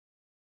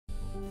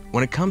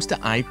When it comes to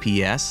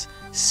IPS,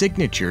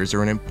 signatures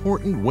are an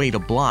important way to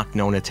block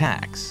known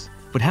attacks.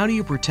 But how do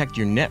you protect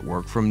your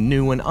network from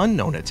new and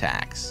unknown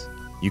attacks?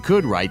 You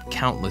could write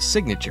countless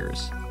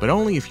signatures, but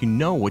only if you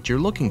know what you're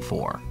looking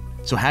for.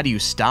 So how do you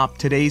stop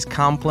today's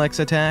complex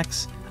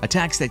attacks?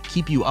 Attacks that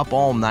keep you up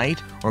all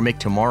night or make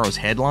tomorrow's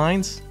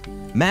headlines?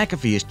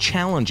 McAfee is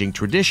challenging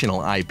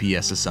traditional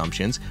IPS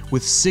assumptions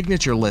with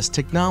signature-less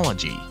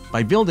technology.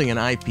 By building an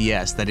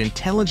IPS that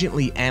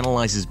intelligently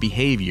analyzes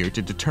behavior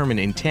to determine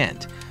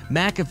intent,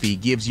 McAfee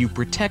gives you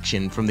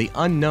protection from the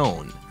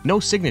unknown, no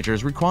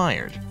signatures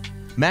required.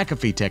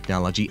 McAfee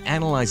technology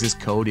analyzes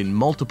code in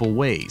multiple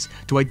ways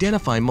to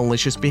identify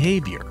malicious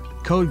behavior.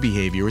 Code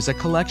behavior is a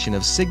collection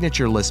of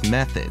signature-less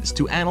methods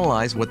to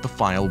analyze what the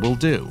file will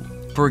do.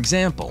 For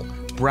example,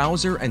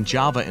 browser and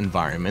Java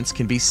environments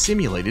can be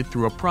simulated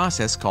through a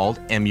process called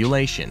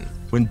emulation.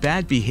 When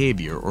bad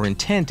behavior or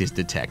intent is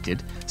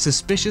detected,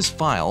 suspicious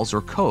files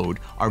or code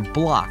are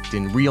blocked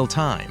in real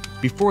time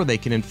before they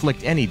can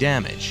inflict any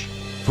damage.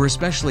 For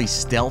especially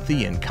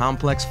stealthy and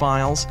complex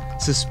files,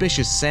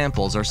 suspicious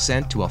samples are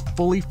sent to a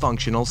fully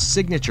functional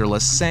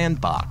signatureless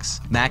sandbox,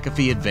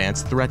 McAfee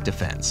Advanced Threat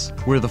Defense,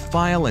 where the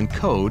file and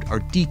code are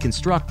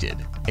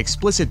deconstructed.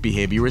 Explicit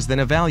behavior is then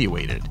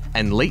evaluated,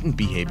 and latent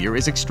behavior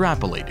is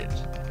extrapolated.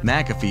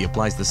 McAfee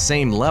applies the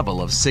same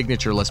level of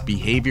signatureless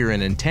behavior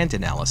and intent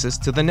analysis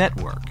to the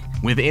network.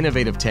 With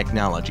innovative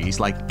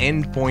technologies like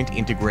endpoint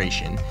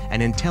integration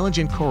and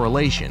intelligent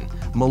correlation,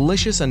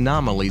 malicious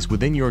anomalies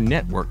within your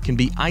network can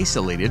be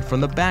isolated from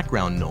the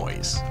background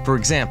noise. For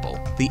example,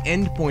 the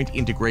endpoint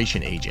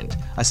integration agent,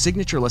 a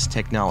signatureless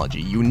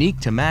technology unique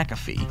to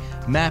McAfee,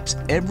 maps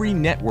every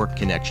network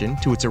connection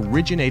to its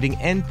originating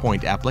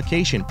endpoint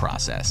application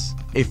process.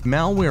 If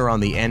malware on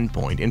the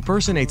endpoint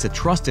impersonates a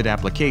trusted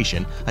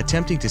application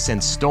attempting to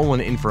send stolen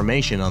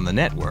information on the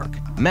network,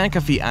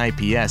 McAfee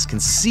IPS can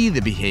see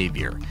the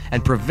behavior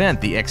and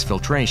prevent the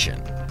exfiltration.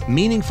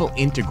 Meaningful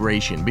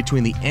integration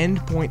between the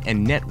endpoint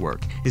and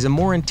network is a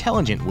more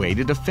intelligent way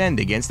to defend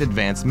against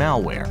advanced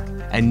malware,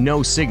 and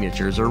no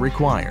signatures are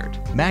required.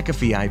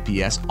 McAfee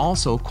IPS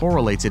also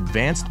correlates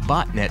advanced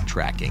botnet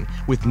tracking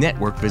with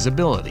network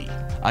visibility,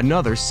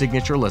 another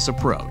signatureless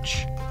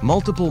approach.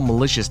 Multiple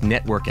malicious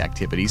network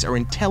activities are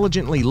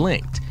intelligently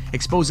linked,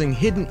 exposing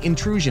hidden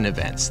intrusion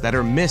events that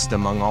are missed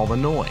among all the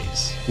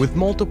noise. With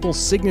multiple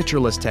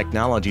signatureless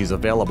technologies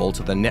available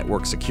to the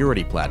network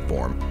security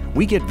platform,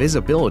 we get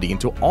visibility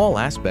into all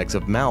aspects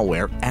of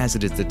malware as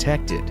it is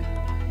detected.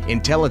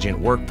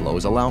 Intelligent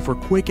workflows allow for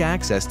quick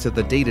access to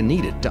the data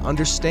needed to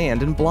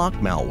understand and block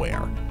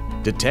malware.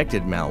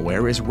 Detected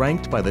malware is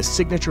ranked by the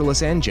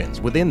signatureless engines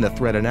within the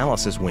threat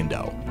analysis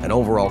window. An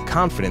overall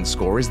confidence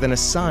score is then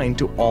assigned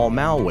to all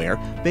malware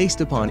based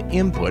upon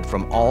input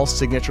from all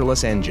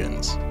signatureless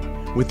engines.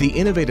 With the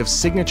innovative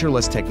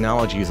signatureless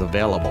technologies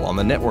available on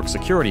the network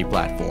security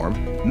platform,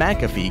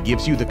 McAfee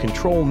gives you the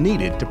control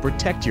needed to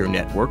protect your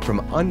network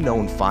from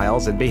unknown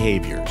files and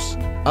behaviors.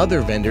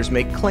 Other vendors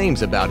make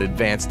claims about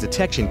advanced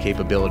detection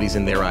capabilities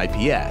in their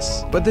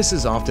IPS, but this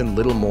is often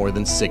little more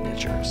than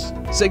signatures.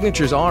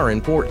 Signatures are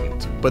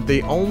important, but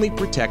they only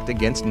protect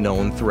against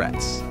known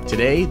threats.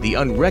 Today, the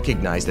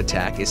unrecognized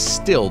attack is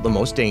still the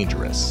most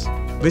dangerous.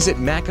 Visit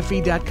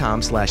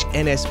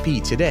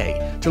McAfee.com/NSP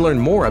today to learn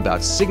more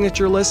about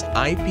signatureless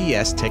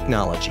IPS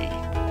technology.